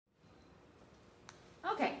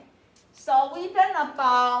So we learn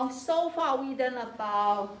about, so far we learn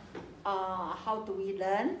about how do we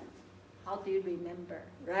learn, how do you remember,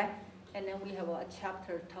 right? And then we have a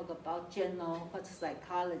chapter talk about general what's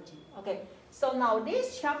psychology. Okay, so now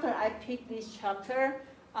this chapter, I picked this chapter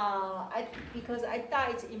because I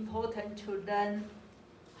thought it's important to learn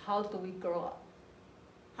how do we grow up,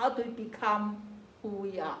 how do we become who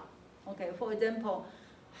we are. Okay, for example,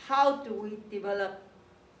 how do we develop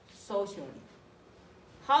socially?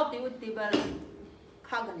 How do we develop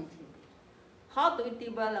cognitively? How do we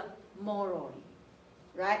develop morally,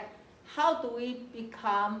 right? How do we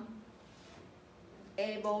become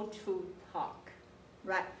able to talk,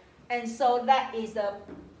 right? And so that is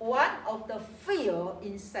one of the field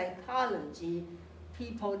in psychology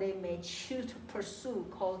people they may choose to pursue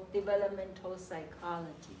called developmental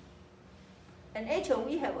psychology. And actually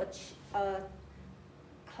we have a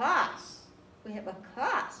class. We have a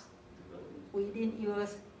class within your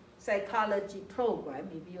psychology program.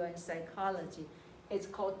 If you are in psychology, it's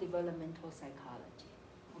called developmental psychology.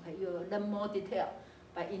 Okay, you'll learn more detail.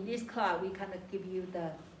 But in this class, we kind of give you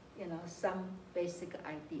the, some basic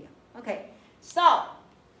idea. Okay, so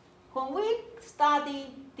when we study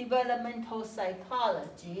developmental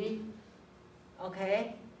psychology,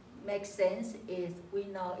 okay, makes sense is we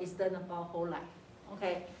know it's done about whole life.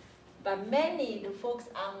 Okay, but mainly the focus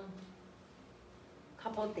on a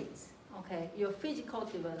couple things. Okay, your physical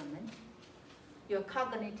development, your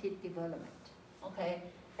cognitive development. Okay.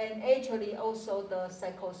 And actually also the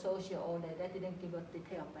psychosocial order, that didn't give us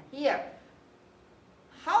detail. But here,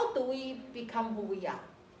 how do we become who we are?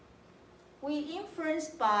 We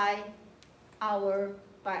influenced by our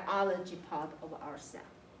biology part of ourselves.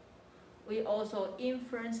 We also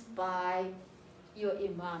influenced by your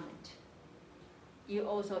environment. You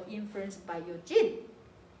also influenced by your gene.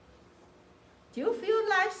 Do you feel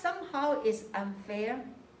like somehow it's unfair?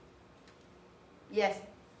 Yes.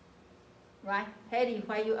 Right? Hattie,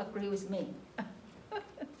 why you agree with me?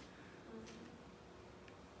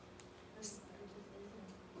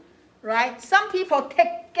 Right? Some people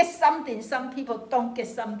get something, some people don't get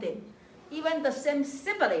something. Even the same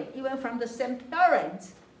sibling, even from the same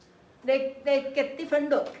parents, they get different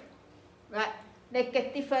look, right? They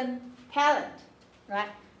get different talent, right?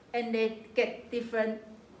 And they get different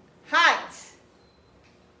heights.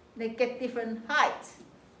 They get different heights,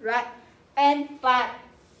 right? But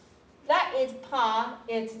that is part,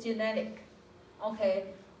 it's genetic, okay?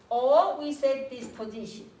 Or we say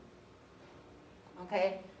disposition,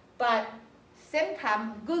 okay? But same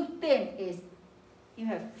time, good thing is you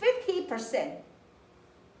have 50%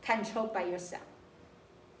 controlled by yourself,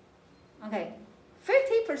 okay?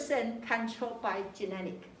 50% controlled by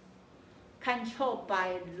genetic, controlled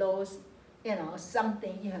by those,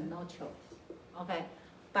 something you have no choice, okay?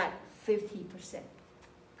 But 50%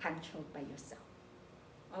 controlled by yourself.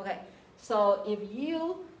 Okay, so if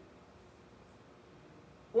you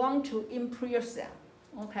want to improve yourself,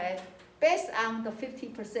 okay, based on the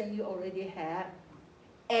 50% you already have,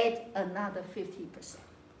 add another 50%,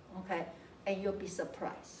 okay, and you'll be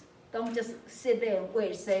surprised. Don't just sit there and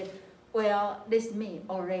wait, say, well, this is me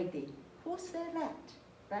already. Who said that,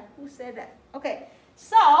 right? Who said that? Okay,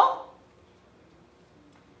 so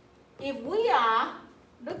if we are,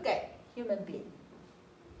 look at human being,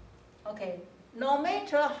 okay, no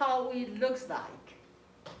matter how we look like,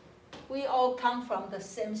 we all come from the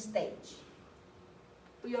same stage.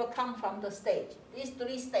 We all come from the stage, these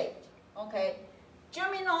three stages, okay?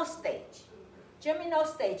 Germinal stage. Germinal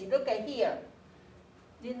stage, look at here.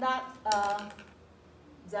 Did not,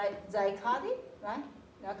 zygote, right?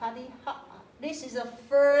 Zygote, this is the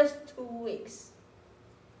first 2 weeks.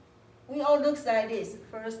 We all look like this,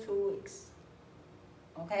 first 2 weeks,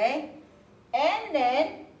 okay? And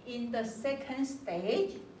then, in the second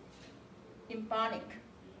stage, embryonic,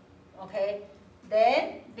 okay?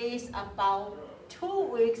 Then this about 2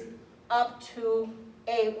 weeks up to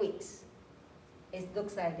 8 weeks. It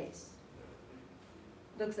looks like this.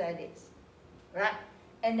 Looks like this, right?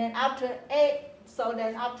 And then after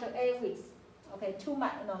 8 weeks, okay, 2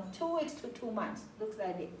 months, no, 2 weeks to 2 months, looks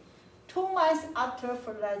like this. 2 months after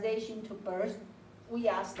fertilization to birth, we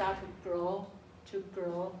are start to grow, to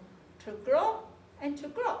grow, to grow, and to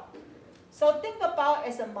grow. So think about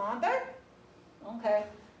as a mother, okay,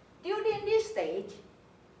 during this stage,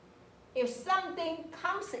 if something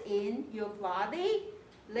comes in your body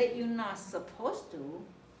that you're not supposed to,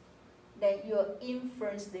 then you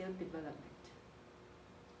influence their development.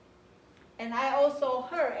 And I also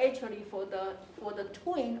heard actually for the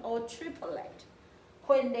twin or triplet,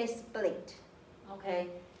 when they split, okay,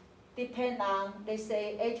 depend on, they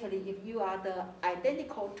say actually if you are the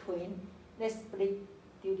identical twin, they split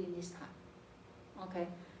during this time. Okay,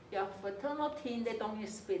 your fraternal twin, they don't need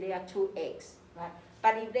to split, they are 2 eggs, right?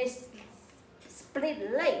 But if they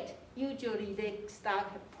split late, usually they start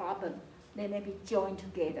a problem. They may be joined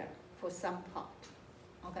together for some part.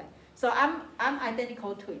 Okay, so I'm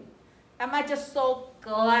identical twin. Am I just so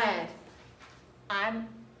glad I'm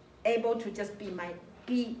able to just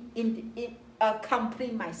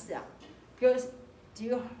complete myself? Because do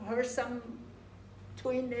you heard some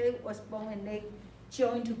twin, they was born and they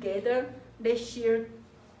join together, they share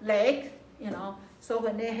leg, you know. So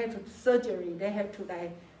when they have surgery, they have to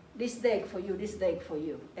like this leg for you, this leg for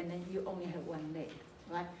you, and then you only have one leg,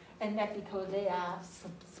 right? And that's because they are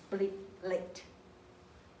split late,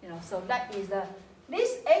 you know. So that is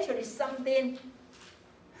this actually something.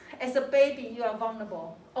 As a baby, you are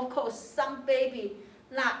vulnerable. Of course, some baby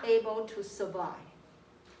not able to survive.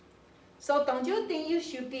 So don't you think you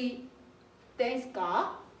should be thank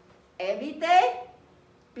God every day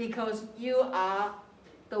because you are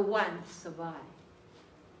the one survive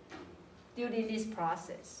during this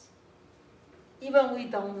process. Even we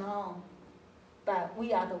don't know, but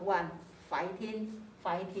we are the one fighting,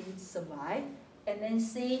 survive. And then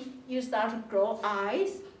see, you start to grow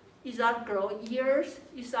eyes, you start to grow ears,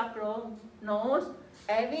 you start to grow nose,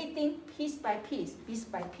 everything piece by piece, piece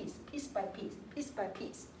by piece, piece by piece, piece by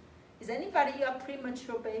piece. Is anybody you are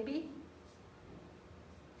premature baby?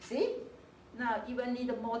 See? Now even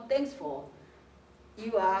need more thankful.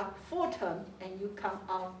 You are full term and you come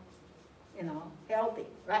out, you know, healthy,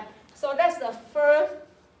 right? So that's the first,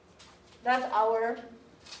 that's our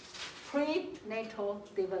prenatal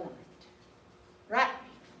development, right?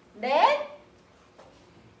 Then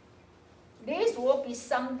this will be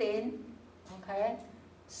something, okay?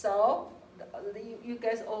 So you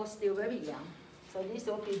guys all still very young. So this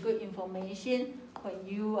will be good information when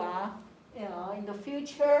you are, you know, in the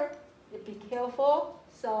future. Be careful.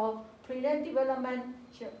 So prenatal development,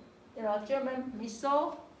 you know, German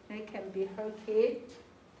missile, they can be hurt kid.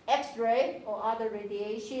 X-ray or other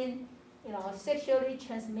radiation, you know, sexually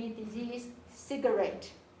transmitted disease,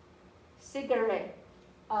 cigarette,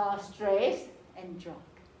 stress, and drug.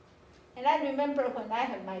 And I remember when I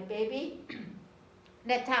had my baby,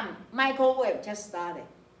 that time microwave just started.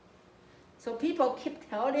 So people keep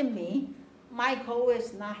telling me microwave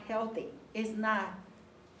is not healthy. It's not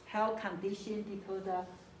health condition because of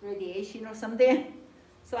radiation or something.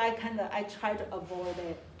 So I try to avoid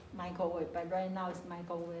it. Microwave, but right now it's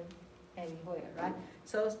microwave everywhere, right?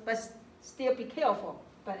 So, but still be careful.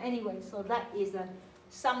 But anyway, so that is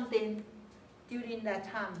something during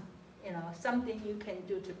that time, you know, something you can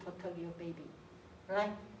do to protect your baby,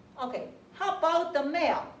 right? Okay, how about the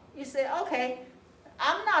male? You say, okay,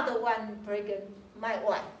 I'm not the one pregnant my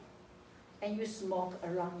wife, and you smoke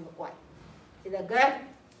around your wife. Is that good?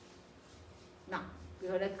 No,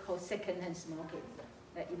 because that's called secondhand smoking.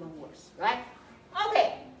 That's even worse, right?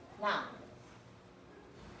 Okay. Now,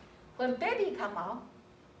 when baby come out,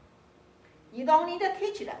 you don't need to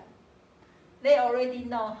teach them. They already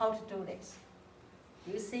know how to do this.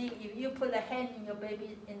 You see, if you put a hand in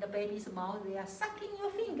the baby's mouth, they are sucking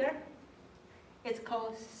your finger. It's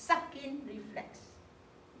called sucking reflex.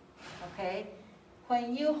 Okay?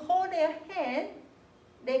 When you hold their hand,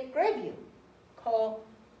 they grab you, called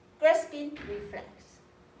grasping reflex.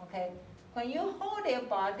 Okay? When you hold their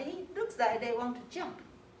body, looks like they want to jump.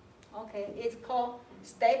 Okay, it's called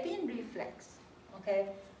stepping reflex. Okay,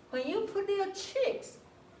 when you put your cheeks,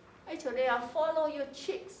 actually they are follow your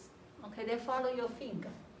cheeks. Okay, they follow your finger.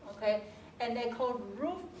 Okay, and they call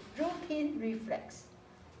rooting reflex.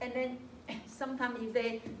 And then sometimes if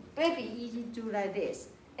they baby easy do like this,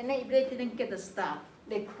 and then if they didn't get the stuff,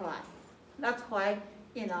 they cry. That's why,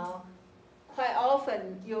 you know, quite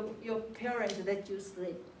often your parents let you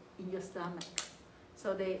sleep in your stomach,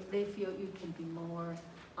 so they feel you can be more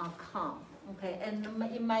calm. Okay, and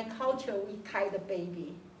in my culture, we tie the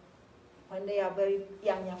baby. When they are very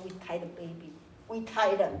young, we tie the baby. We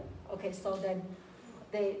tie them. Okay, so then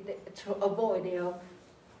they to avoid their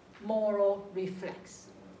moral reflex.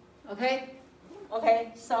 Okay,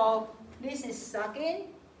 okay. So this is sucking.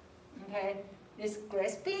 Okay, this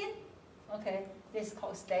grasping. Okay, this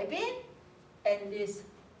called stepping, and this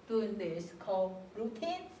doing this called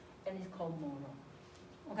routine, and it's called moral.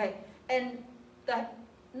 Okay, and the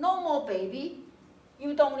normal baby,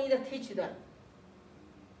 you don't need to teach them.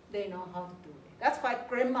 They know how to do it. That's why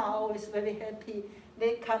grandma always very happy.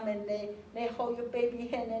 They come and they hold your baby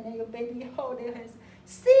hand, and then your baby hold their hands.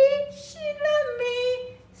 See, she loved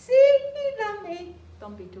me. See, he loved me.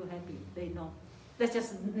 Don't be too happy. They know. That's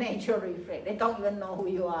just natural reflex. They don't even know who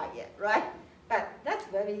you are yet, right? But that's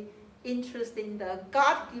very interesting.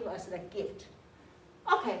 God give us the gift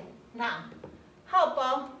Okay, now, how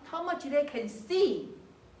about how much they can see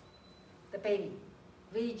the baby?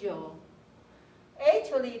 Visual.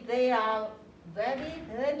 Actually, they are very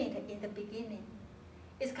limited in the beginning.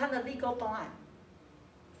 It's kind of legal blind.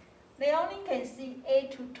 They only can see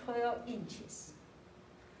 8 to 12 inches.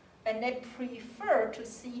 And they prefer to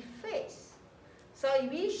see face. So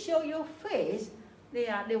if we show you face,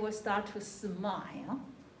 they will start to smile,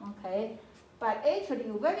 okay? But actually,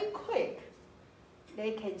 very quick,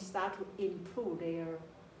 they can start to improve their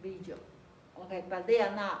visual, okay? But they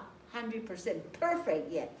are not 100%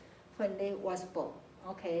 perfect yet when they was born,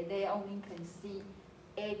 okay? They only can see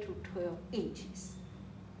 8 to 12 inches,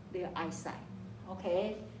 their eyesight,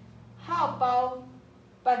 okay? How about,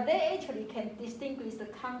 but they actually can distinguish the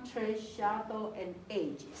contrast, shadow, and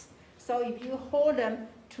edges. So if you hold them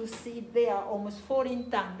to see they are almost falling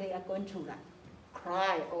down, they are going to like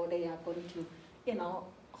cry, or they are going to, you know,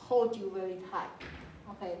 hold you very tight.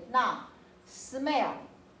 Okay, now, smell.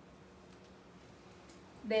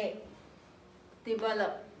 They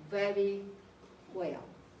develop very well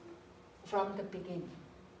from the beginning.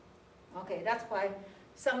 Okay, that's why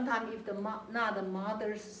sometimes if the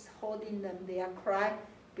mother's holding them, they are crying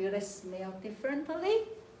because they smell differently.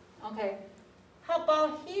 Okay, how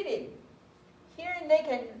about hearing?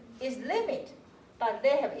 Hearing is limited, but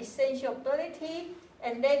they have essential ability,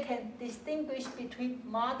 and they can distinguish between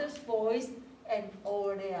mother's voice and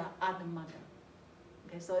or their other mother.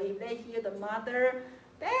 Okay, so if they hear the mother,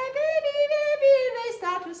 baby, baby, they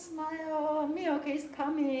start to smile, milk is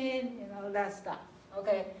coming, you know, that stuff.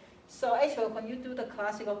 Okay, so actually when you do the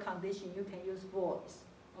classical condition, you can use voice.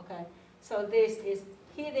 Okay, so this is,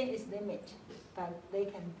 hearing is limited, but they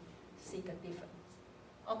can see the difference.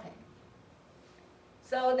 Okay.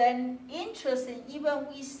 So then, interesting, even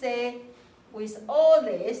we say with all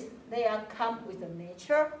this, they are come with the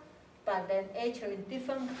nature, but then actually in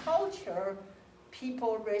different culture,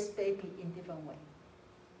 people raise baby in different way.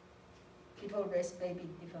 People raise baby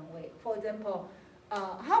in different way. For example,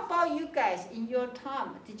 how about you guys in your time?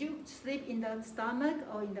 Did you sleep in the stomach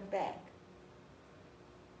or in the bed?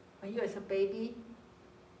 When you was a baby,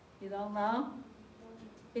 you don't know?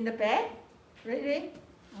 In the bed? Really?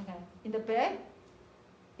 Okay. In the bed?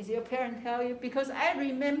 Is your parent tell you? Because I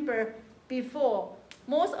remember before,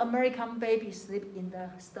 most American babies sleep in the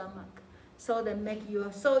stomach. So they make you,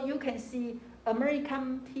 so you can see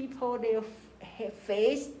American people, their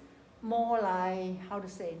face more like, how to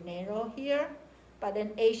say, narrow here, but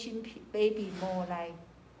then Asian baby more like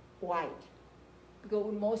wide. Because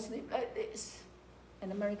we most sleep like this,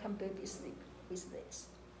 and American baby sleep with this.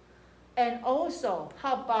 And also,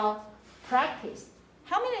 how about practice?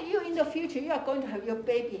 How many of you in the future, you are going to have your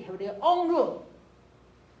baby have their own room?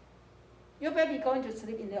 Your baby going to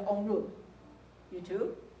sleep in their own room? You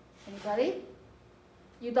too? Anybody?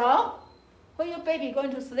 You don't? Where your baby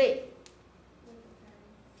going to sleep?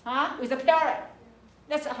 Huh? With the parent?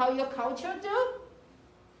 That's how your culture do?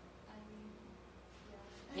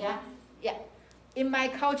 Yeah? Yeah. In my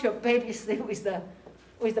culture, baby sleep with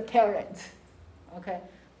the parent. Okay?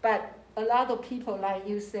 But a lot of people, like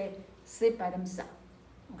you say, sleep by themselves.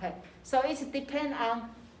 Okay, so it depends on,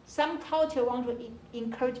 some culture want to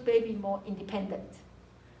encourage baby more independent.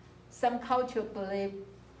 Some culture believe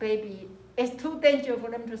baby, it's too dangerous for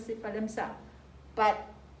them to sleep by themselves. But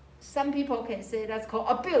some people can say that's called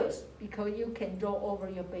abuse, because you can draw over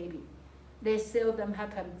your baby. They seldom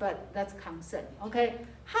happen, but that's concern. Okay,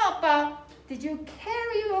 how about, did you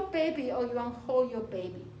carry your baby or you want to hold your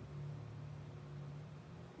baby?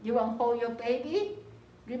 You want to hold your baby?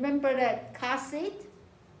 Remember that car seat?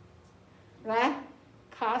 Right?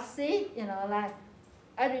 Car seat, you know, like,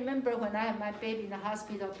 I remember when I had my baby in the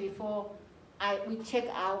hospital, before we check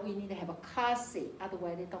out, we need to have a car seat,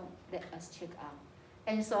 otherwise they don't let us check out.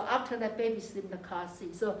 And so after the baby sleep in the car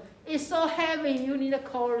seat, so it's so heavy, you need a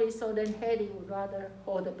collie, so then Hattie would rather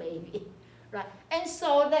hold the baby, right? And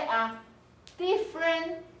so there are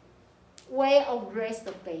different way of raise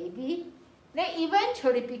the baby. They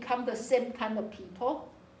eventually become the same kind of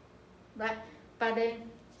people, right? But then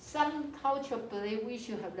some culture believe we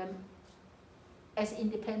should have them as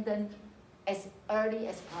independent as early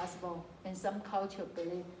as possible, and some culture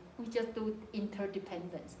believe we just do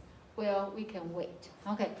interdependence. Well, we can wait.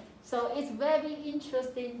 Okay, so it's very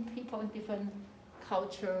interesting, people in different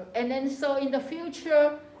culture. And then so in the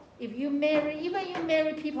future, if you marry, even you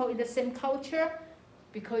marry people in the same culture,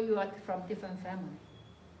 because you are from different family.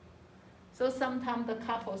 So sometimes the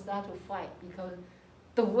couple start to fight because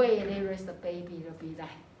the way they raise the baby will be like,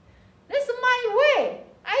 that's my way.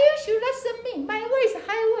 You should listen me. My way is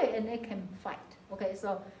highway, and they can fight. Okay,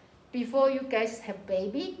 so before you guys have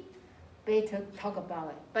baby, better talk about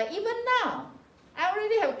it. But even now, I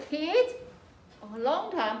already have kids a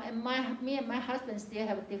long time, and me and my husband still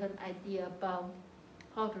have a different idea about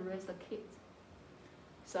how to raise the kids.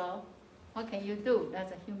 So what can you do?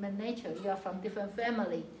 That's a human nature. You are from different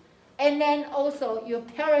family. And then also your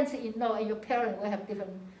parents-in-law and your parents will have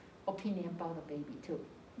different opinion about the baby too,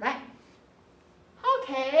 right?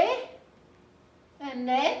 Okay. And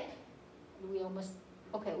then we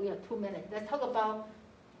have 2 minutes. Let's talk about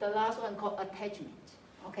the last one called attachment.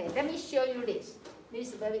 Okay, let me show you this. This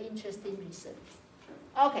is very interesting research.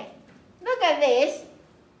 Okay, look at this.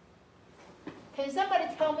 Can somebody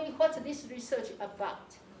tell me what's this research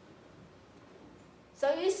about?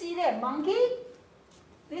 So you see that monkey?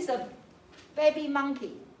 This is a baby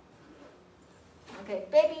monkey. Okay,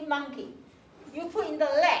 baby monkey. You put in the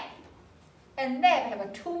lab, and lab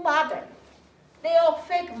have two mothers. They are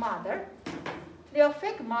fake mother. They are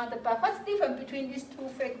fake mother, but what's different between these two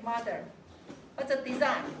fake mothers? What's the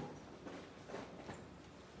design?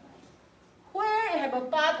 Where you have a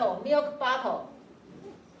bottle, milk bottle.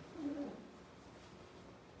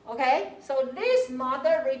 Okay, so this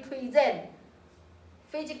mother represents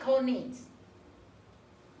physical needs.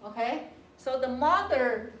 Okay, so the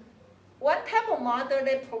mother, one type of mother,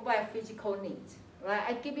 they provide physical needs, right?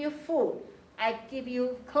 I give you food, I give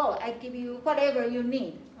you clothes, I give you whatever you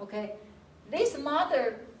need, okay? This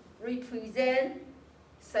mother represents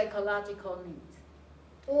psychological needs.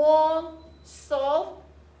 Warm, soft,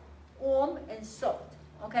 warm and soft,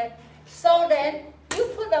 okay? So then, you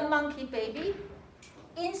put the monkey baby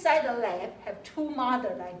inside the lab, have two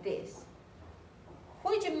mothers like this.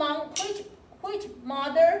 Which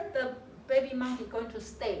mother the baby monkey going to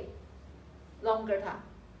stay longer time?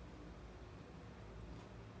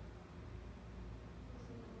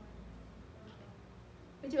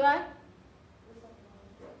 Which one?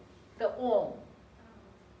 The warm.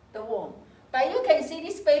 The warm. But you can see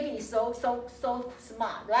this baby is so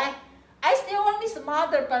smart, right? I still want this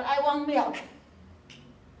mother, but I want milk.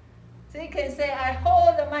 So you can say, I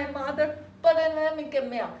hold my mother, but then let me get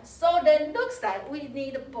milk. So then looks like we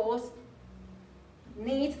need both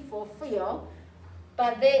needs fulfilled,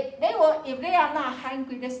 but they will, if they are not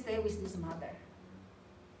hungry, they stay with this mother.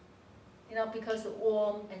 You know, because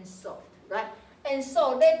warm and soft, right? And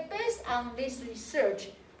so they, based on this research,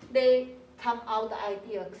 they come out the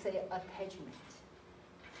idea of, say, attachment.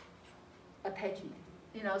 Attachment.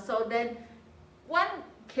 You know, so then one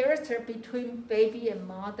character between baby and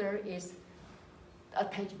mother is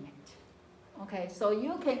attachment. Okay, so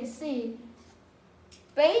you can see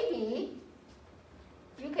baby,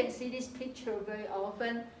 you can see this picture very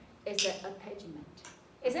often is an attachment.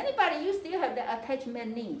 Is anybody, you still have the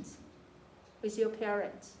attachment needs with your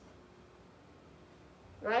parents?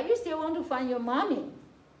 Right? You still want to find your mommy.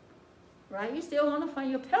 Right? You still want to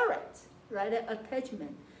find your parents. Right? The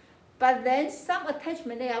attachment. But then some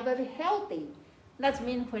attachment, they are very healthy. That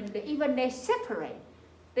means when they, even they separate,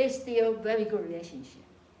 they still very good relationship.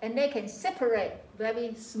 And they can separate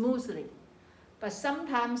very smoothly. But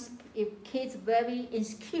sometimes if kids very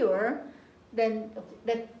insecure, then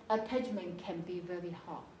that attachment can be very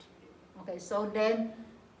hard. Okay, so then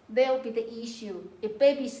there will be the issue. If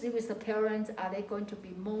babies sleep with the parents, are they going to be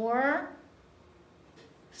more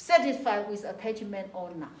satisfied with attachment or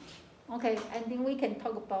not? Okay, and then we can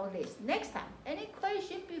talk about this next time. Any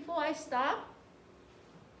question before I stop?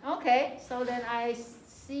 Okay, so then I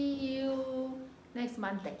see you next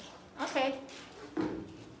Monday. Okay.